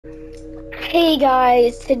Hey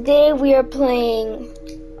guys, today we are playing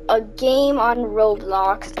a game on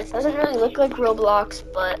Roblox. This doesn't really look like Roblox,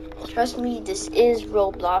 but trust me, this is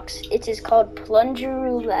Roblox. It is called Plunger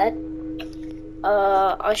Roulette.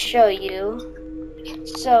 I'll show you.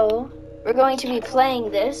 So, we're going to be playing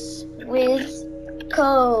this with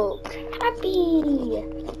Coke. Happy!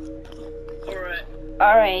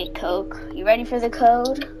 Alright, Coke. You ready for the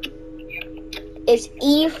code? It's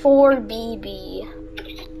E4BB.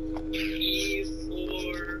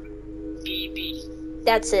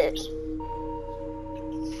 That's it.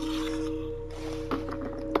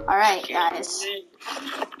 Alright, guys.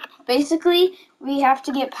 Basically, we have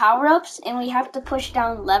to get power-ups, and we have to push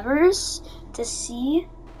down levers to see.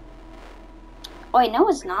 Oh, wait, no,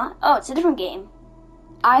 it's not. Oh, it's a different game.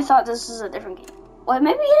 I thought this was a different game. Well,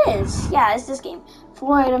 maybe it is. Yeah, it's this game.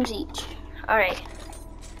 4 items each. Alright.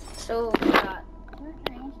 So, we got 2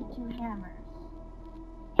 drinks and 2 hammers.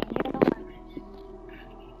 And here are the levers.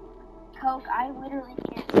 Coke, I literally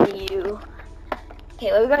can't see you.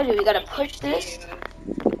 Okay, what we gotta do, we gotta push this.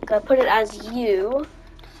 Gotta put it as you.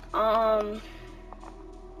 I'm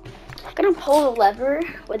gonna pull the lever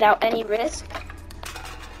without any risk.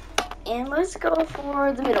 And let's go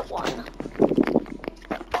for the middle one.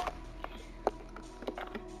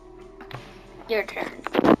 Your turn.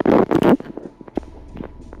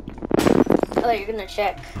 Oh, you're gonna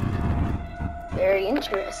check. Very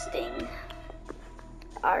interesting.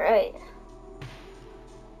 Alright.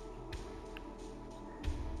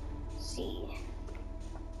 See.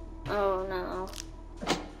 Oh no.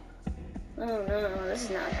 Oh no, this is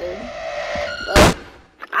not good. Oh.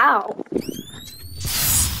 Ow.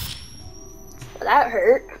 Well, that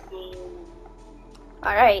hurt.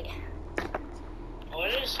 Alright.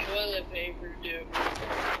 What does toilet paper do?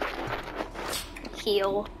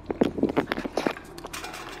 Heal.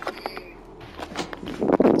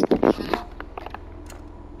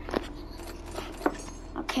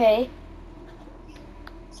 Okay.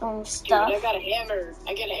 Some stuff. Dude, I got a hammer.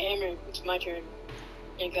 It's my turn.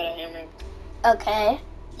 I got a hammer. Okay.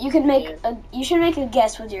 You can make you should make a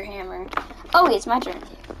guess with your hammer. Oh wait, it's my turn.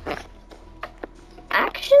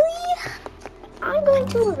 Actually, I'm going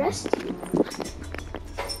to arrest you.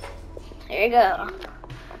 There you go.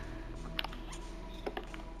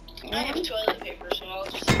 I have toilet paper, so I'll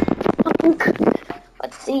just...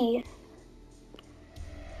 Let's see.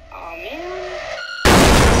 Aw, man.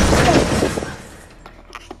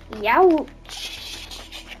 Youch.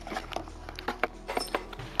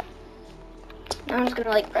 Now I'm just gonna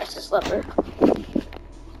like press this lever.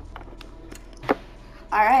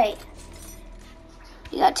 Alright.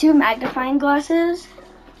 You got 2 magnifying glasses,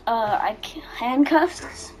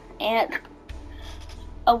 handcuffs, and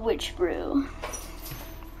a witch brew.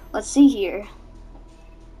 Let's see here.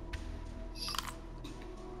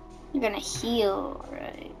 You're gonna heal,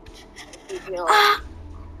 right? Ah!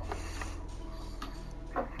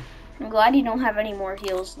 I'm glad you don't have any more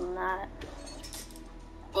heals than that.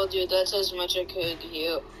 Well, dude, that's as much I could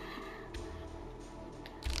heal.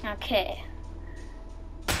 Okay.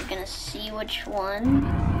 We're gonna see which one.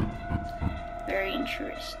 Very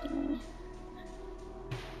interesting.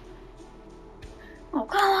 Oh,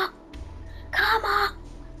 come on! Come on!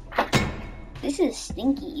 This is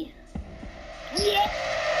stinky. Yeah.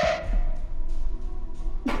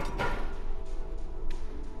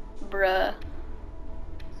 Bruh.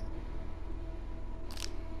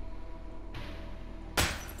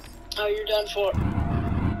 Oh, you're done for.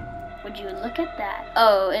 Would you look at that?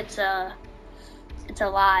 Oh, it's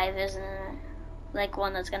alive, isn't it? Like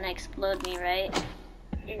one that's gonna explode me, right?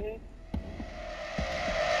 Mhm.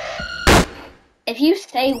 If you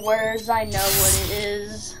say words, I know what it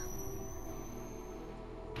is.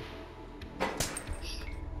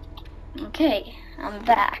 Okay, I'm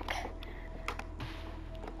back.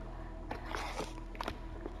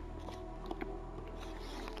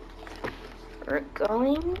 We're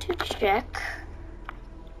going to check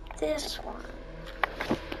this one.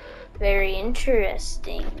 Very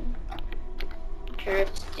interesting.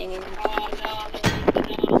 Interesting. Oh,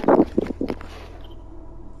 no.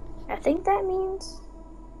 I think that means...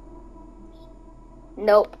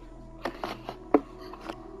 Nope.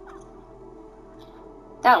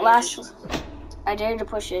 That last... I dared to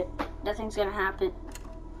push it. Nothing's gonna happen.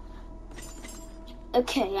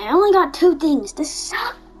 Okay, I only got 2 things. This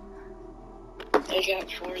sucks. I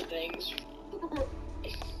got 4 things.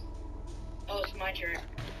 Oh, it's my turn.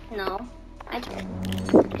 No, my turn.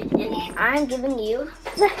 And I'm giving you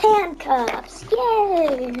the handcuffs.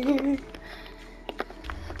 Yay!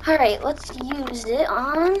 Alright, let's use it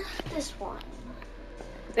on this one.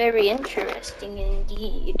 Very interesting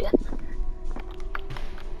indeed.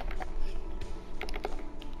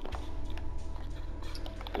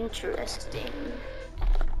 Interesting.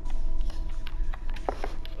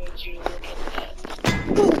 Would you look at that?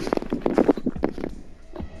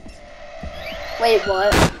 Wait,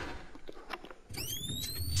 what?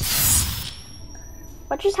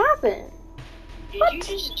 What just happened? Did What? you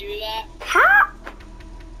just do that? How?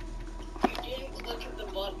 You didn't click at the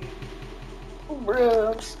button.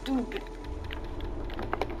 Bro, I'm stupid.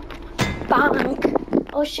 Bonk.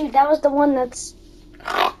 Oh shoot, that was the one that's...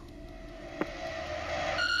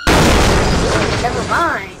 Never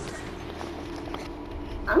mind.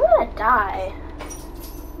 I'm gonna die.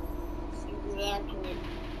 Exactly.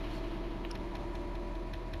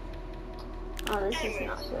 Oh, this is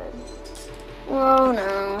not good. Oh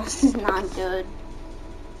no, this is not good.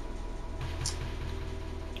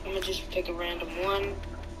 I'm gonna just pick a random one.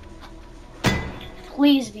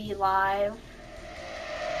 Please be live.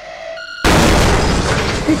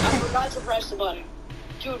 I forgot to press the button.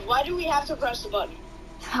 Dude, why do we have to press the button?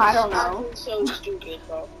 I don't know. It's so stupid,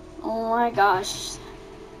 bro. Oh my gosh.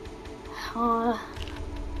 Oh,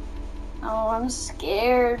 I'm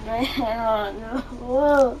scared, man.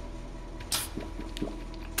 Whoa.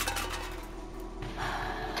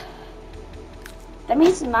 That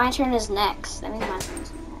means my turn is next. That means my turn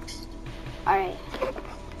is next. Alright.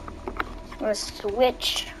 I'm gonna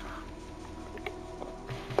switch.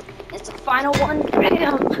 It's the final one.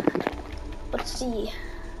 Bam! Let's see.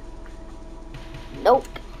 Nope.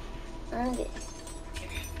 Okay.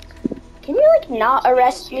 Can you like not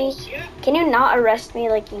arrest me? Can you not arrest me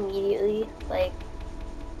like immediately? Like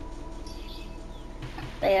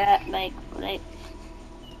that, like.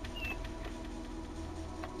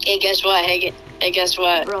 Hey, guess what? Hey, guess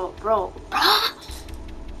what? Bro.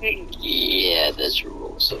 Yeah, that's the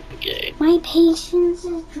rules of the game. My patience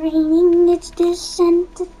is draining. It's this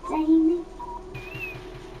entertaining.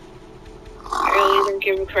 I really don't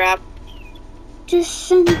give a crap.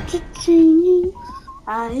 This entertaining.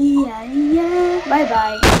 Bye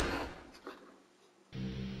bye.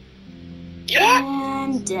 Yeah.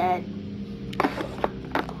 I'm dead.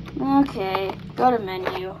 Okay, go to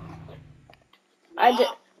menu.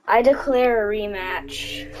 I declare a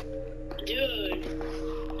rematch. Dude.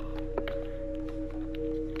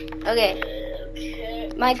 Okay.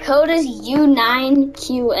 My code is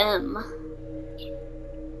U9QM.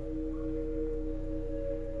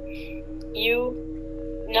 U9Q.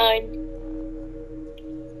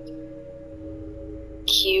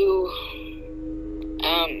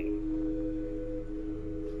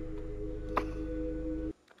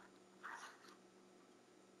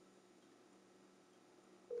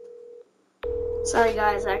 Sorry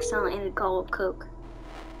guys, I accidentally ended call with Coke.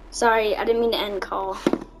 Sorry, I didn't mean to end call.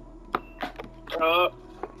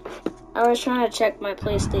 I was trying to check my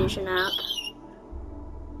PlayStation app.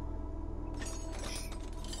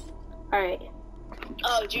 Alright.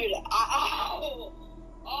 Oh, dude.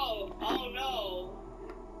 Oh no.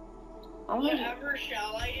 Whatever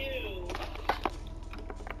shall I do?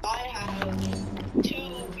 I have 2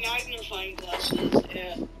 magnifying glasses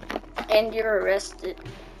And you're arrested.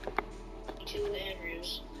 2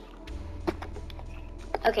 Andrews.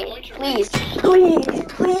 Okay, please. Oh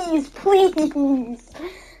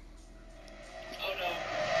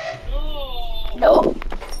no. No.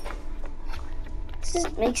 This is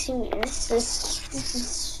makes me. This is.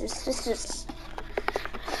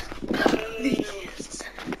 Please.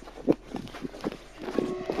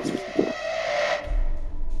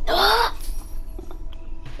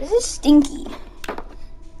 This is stinky.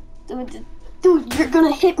 Dude, you're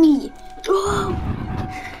gonna hit me.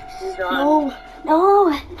 No.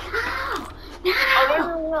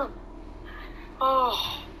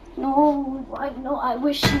 Oh. No, why? No, I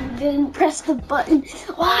wish you didn't press the button.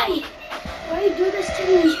 Why? Why do you do this to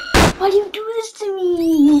me? Why do you do this to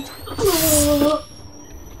me? Oh.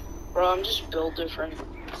 Bro, I'm just built different.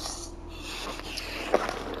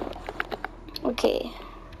 Okay.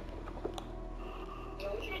 I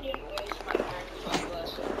wish I didn't waste my magnifying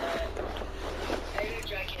glass like that. I had a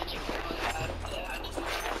gigantic one out of that.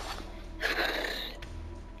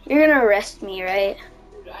 You're gonna arrest me, right?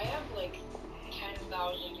 Dude, I have like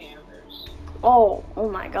 10,000 hammers. Oh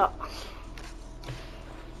my god.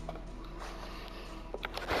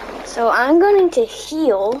 So I'm going to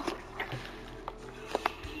heal.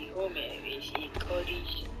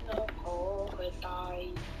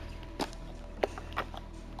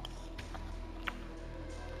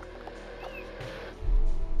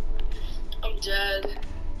 I'm dead.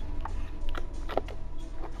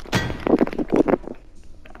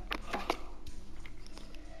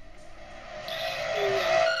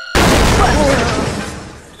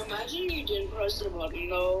 Imagine you didn't press the button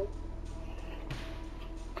though.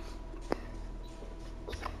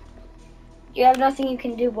 You have nothing you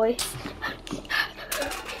can do, boy.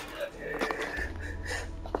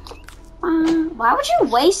 Why would you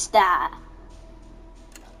waste that?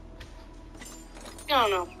 I don't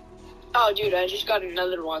know. Oh, dude, I just got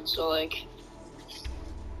another one, so, like...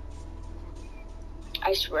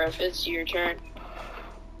 I swear, if it's your turn.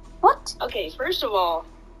 What? Okay, first of all...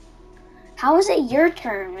 How is it your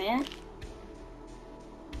turn, man?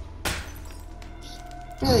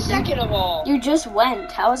 Dude, second of all... You just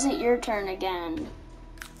went. How is it your turn again?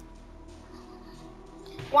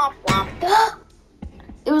 Womp womp.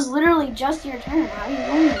 It was literally just your turn. How are you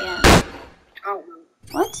going again? Oh.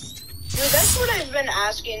 What? Dude, that's what I've been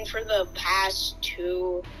asking for the past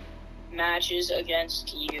 2 matches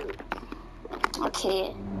against you.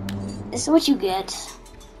 Okay. This is what you get.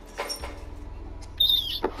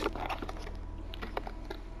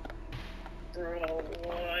 Bro,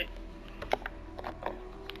 what?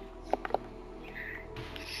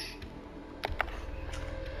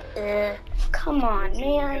 Come on,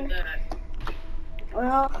 man.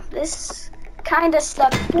 Well, this kind of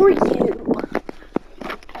sucked for you.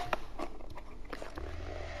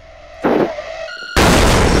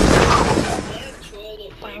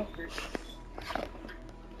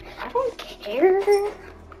 I don't care.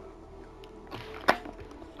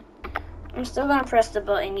 I'm still gonna press the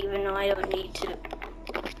button even though I don't need to.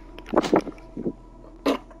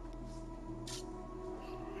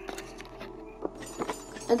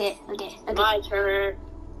 Okay. My turn.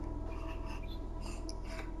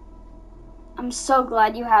 I'm so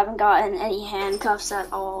glad you haven't gotten any handcuffs at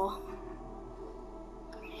all.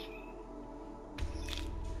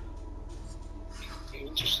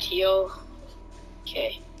 Just heal.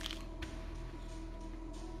 Okay.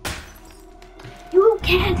 You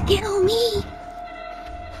can't kill me!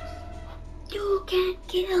 You can't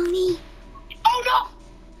kill me! Oh no!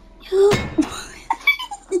 You...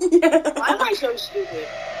 Why am I so stupid?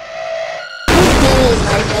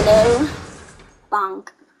 Hello. Bonk.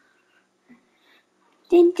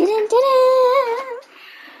 Dun, dun, dun, dun.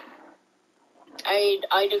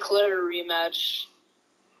 I declare a rematch.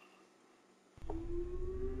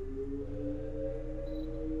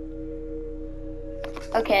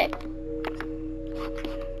 Okay.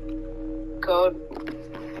 Code.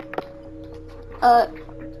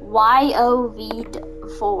 YOV4.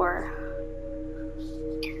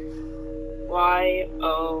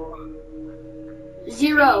 Y-O...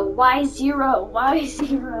 0. Y0.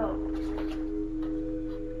 Y0.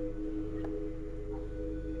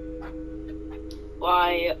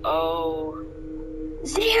 Y-O...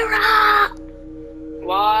 0.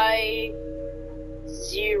 Y-0...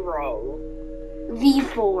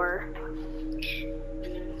 V4.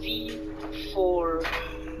 V4...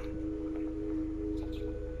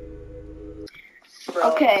 Bro,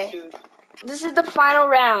 Okay. dude. This is the final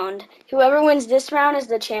round. Whoever wins this round is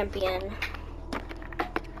the champion.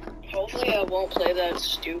 Hopefully I won't play that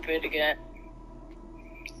stupid again.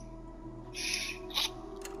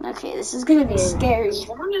 Okay, this is gonna be scary. As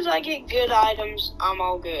long as I get good items, I'm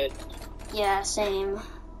all good. Yeah, same.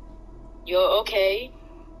 Yo, okay.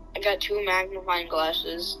 I got 2 magnifying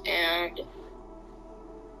glasses, and...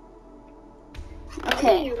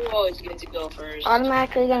 Okay. You always get to go first.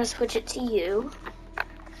 Automatically gonna switch it to you.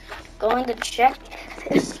 Going to check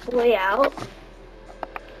this way out.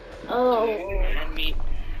 Oh. And me.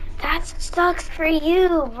 That sucks for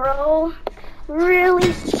you, bro.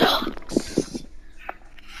 Really sucks.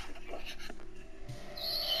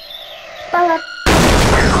 Alright.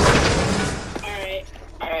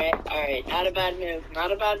 Not a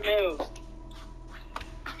bad move.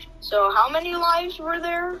 So, how many lives were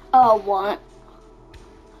there? Oh, one.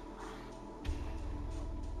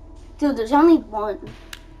 Dude, there's only one.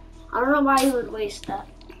 I don't know why you would waste that.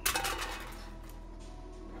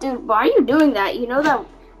 Dude, why are you doing that? You know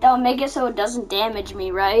that'll make it so it doesn't damage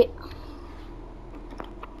me, right?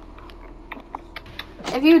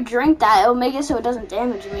 If you drink that, it'll make it so it doesn't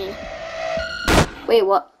damage me. Wait,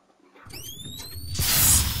 what?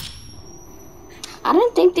 I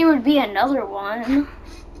didn't think there would be another one.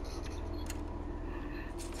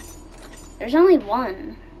 There's only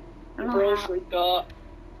one. I don't know how.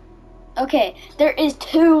 Okay, there is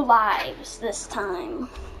 2 lives this time.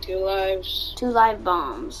 2 lives. 2 live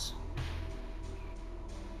bombs.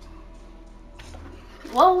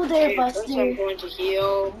 Whoa there, Okay, Buster. first I'm going to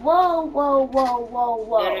heal. Whoa.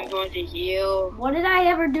 Then I'm going to heal. What did I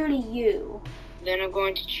ever do to you? Then I'm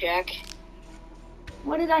going to check.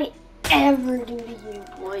 What did I ever do to you,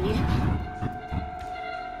 boy? Then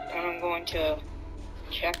I'm going to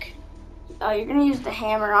check. Oh, you're gonna use the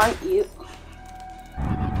hammer, aren't you?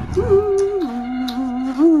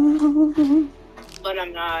 But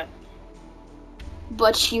I'm not.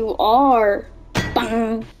 But you are.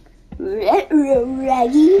 Bang.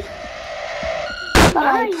 Raggy.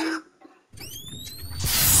 Bye.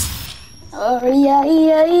 Oh,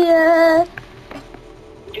 yeah.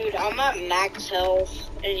 Dude, I'm at max health,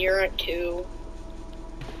 and you're at 2.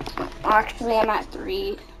 Actually, I'm at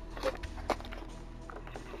 3.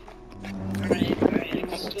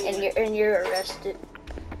 Alright. And you're arrested.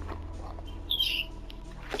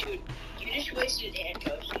 Dude, you just wasted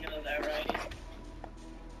handcuffs, you know that, right?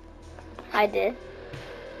 I did.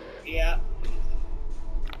 Yeah.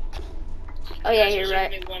 Oh yeah, There's you're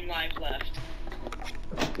right. only 1 life left.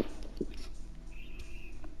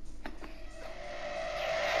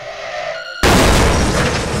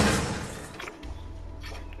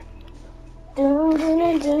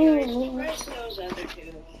 Where's those other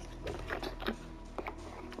 2?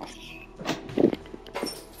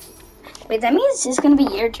 Wait, that means it's gonna be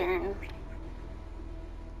your turn.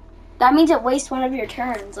 That means it wastes one of your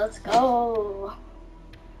turns. Let's go.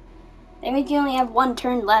 That means you only have 1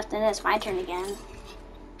 turn left, and it's my turn again.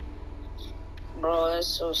 Bro, that's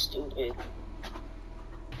so stupid.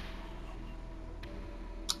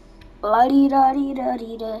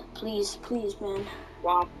 La-dee-da-dee-da-dee-da. Please, man.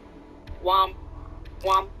 Womp, womp,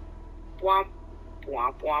 womp, womp,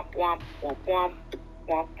 womp, womp, womp, womp, womp,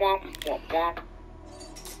 womp, womp, womp, womp.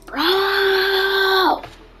 Bro!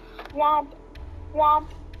 Womp, womp,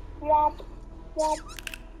 womp, womp,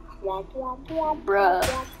 womp, womp, womp, Bruh.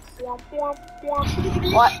 womp, womp,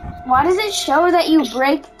 womp. What? Why does it show that you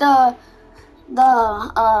break the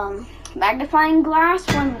magnifying glass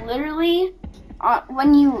when literally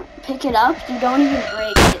when you pick it up you don't even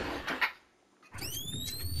break it?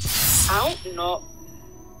 I don't know.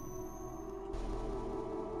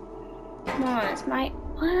 Come on, it's my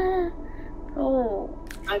what? Oh.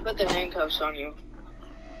 I put the handcuffs on you.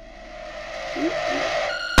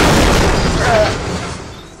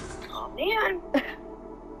 Oh man.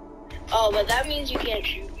 Oh, but that means you can't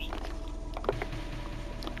shoot me.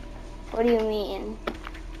 What do you mean?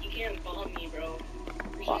 You can't bomb me, bro.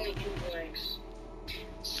 There's only 2 blanks.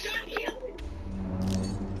 Stop yelling.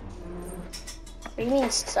 What do you mean,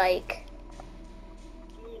 psych?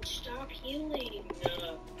 Dude, stop healing.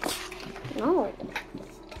 No.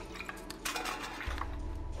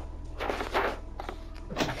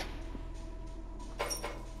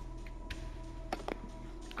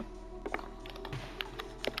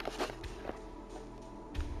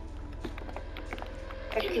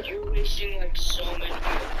 Dude, you're wasting like so many.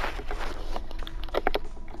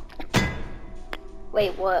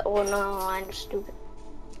 Wait, what? Oh no, I'm stupid.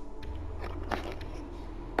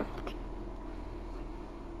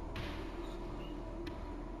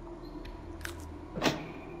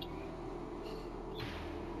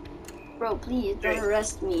 Bro, please don't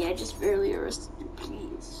arrest me. I just barely arrested you,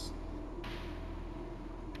 please.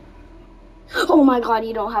 Oh my god,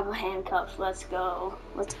 you don't have a handcuff. Let's go.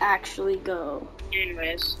 Let's actually go.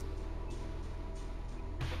 Anyways.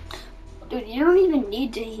 Dude, you don't even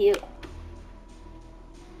need to heal.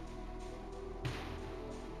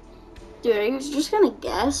 Dude, are you just gonna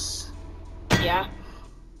guess? Yeah.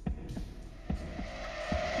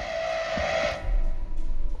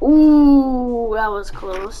 Ooh, that was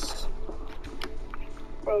close.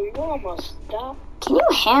 Bro, you almost stopped. Can you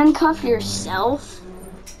handcuff yourself?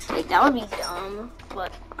 Like, that would be dumb,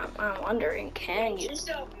 but I'm wondering, can you? Just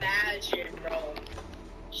imagine, bro.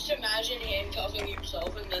 Just imagine handcuffing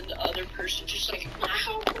yourself and then the other person just like,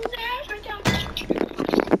 wow,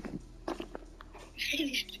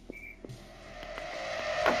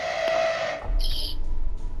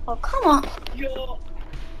 Oh, come on. Yo.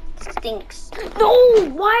 Stinks. No,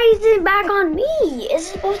 why is it back on me? It's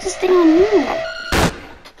supposed to stay on you.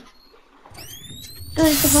 Dude,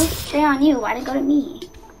 it's supposed to stay on you. Why did it go to me?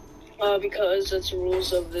 Because that's the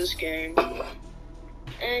rules of this game.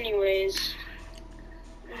 Anyways,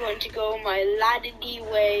 I'm going to go my la-di-dee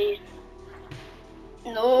way.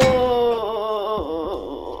 No.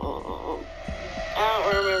 I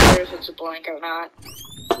don't remember if it's a blank or not.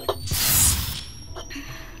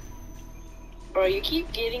 Bro, you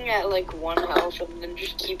keep getting at like 1 health and then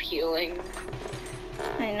just keep healing.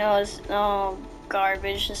 I know, it's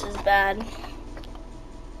garbage. This is bad.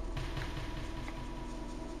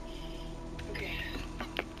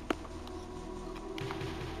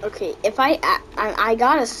 Okay, if I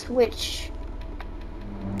gotta switch.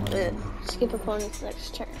 Skip opponent's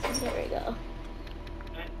next turn. There we go.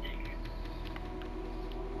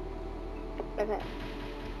 Okay.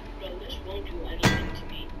 Bro, this won't do anything to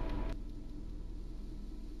me.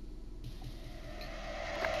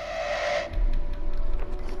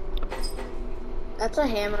 That's a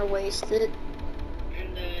hammer wasted.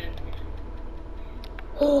 And then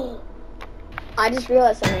I just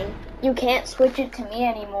realized something. You can't switch it to me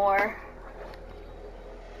anymore.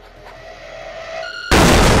 You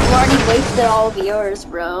already wasted all of yours,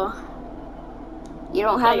 bro. You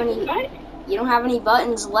don't have any. You don't have any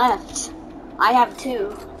buttons left. I have 2.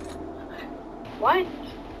 What?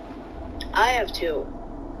 I have 2.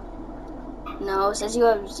 No, it says you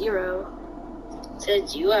have 0. It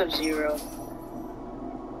says you have 0.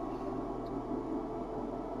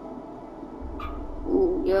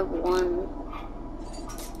 Ooh, you have 1.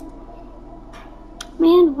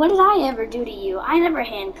 Man, what did I ever do to you? I never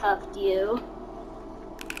handcuffed you.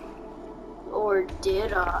 Or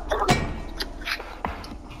did I?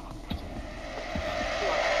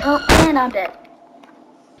 Oh, and I'm dead.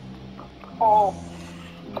 Oh.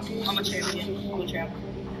 I'm a champion. I'm a champion.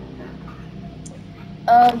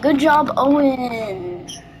 Good job, Owen.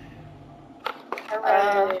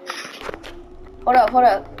 Hold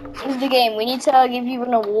up. This is the game. We need to give you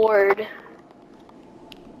an award.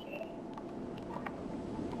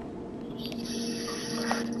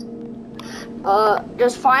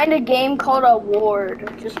 Just find a game called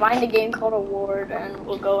Award. Just find a game called Award, and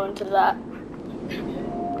we'll go into that.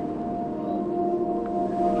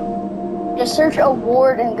 Just search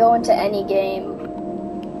Award and go into any game.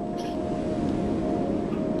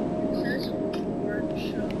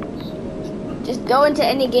 Just go into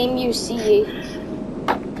any game you see.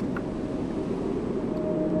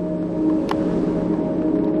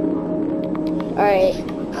 Alright,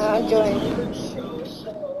 I'm joining.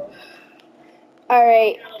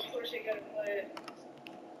 Alright.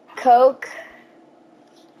 Coke.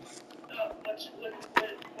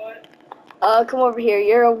 Come over here.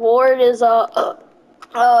 Your award is,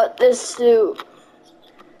 this suit.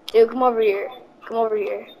 Dude, come over here. Come over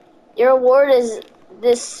here. Your award is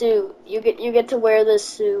this suit. You get to wear this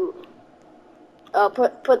suit.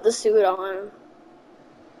 Put the suit on.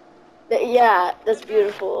 Yeah, that's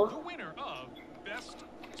beautiful. The winner of Best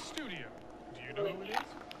Studio. Do you know who it is?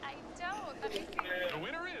 I don't. Let me see. The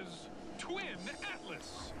winner is Twin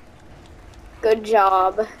Atlas. Good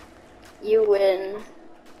job. You win.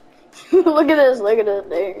 Look at this. Look at this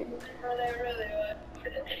thing.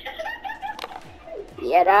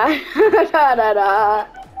 Yeah, da da da.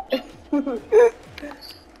 Well,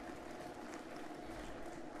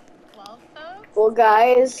 folks. Well,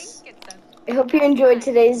 guys, I hope you enjoyed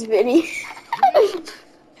today's video.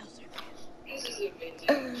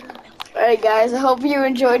 Alright, guys, I hope you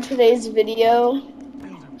enjoyed today's video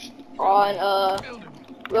on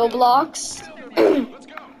Roblox.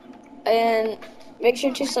 And make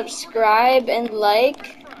sure to subscribe and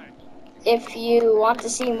like if you want to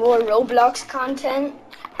see more Roblox content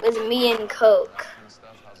with me and Coke.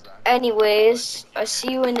 Anyways, I'll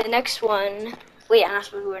see you in the next one. Wait, I'm not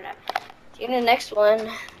supposed to go next. See you in the next one.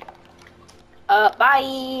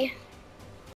 Bye.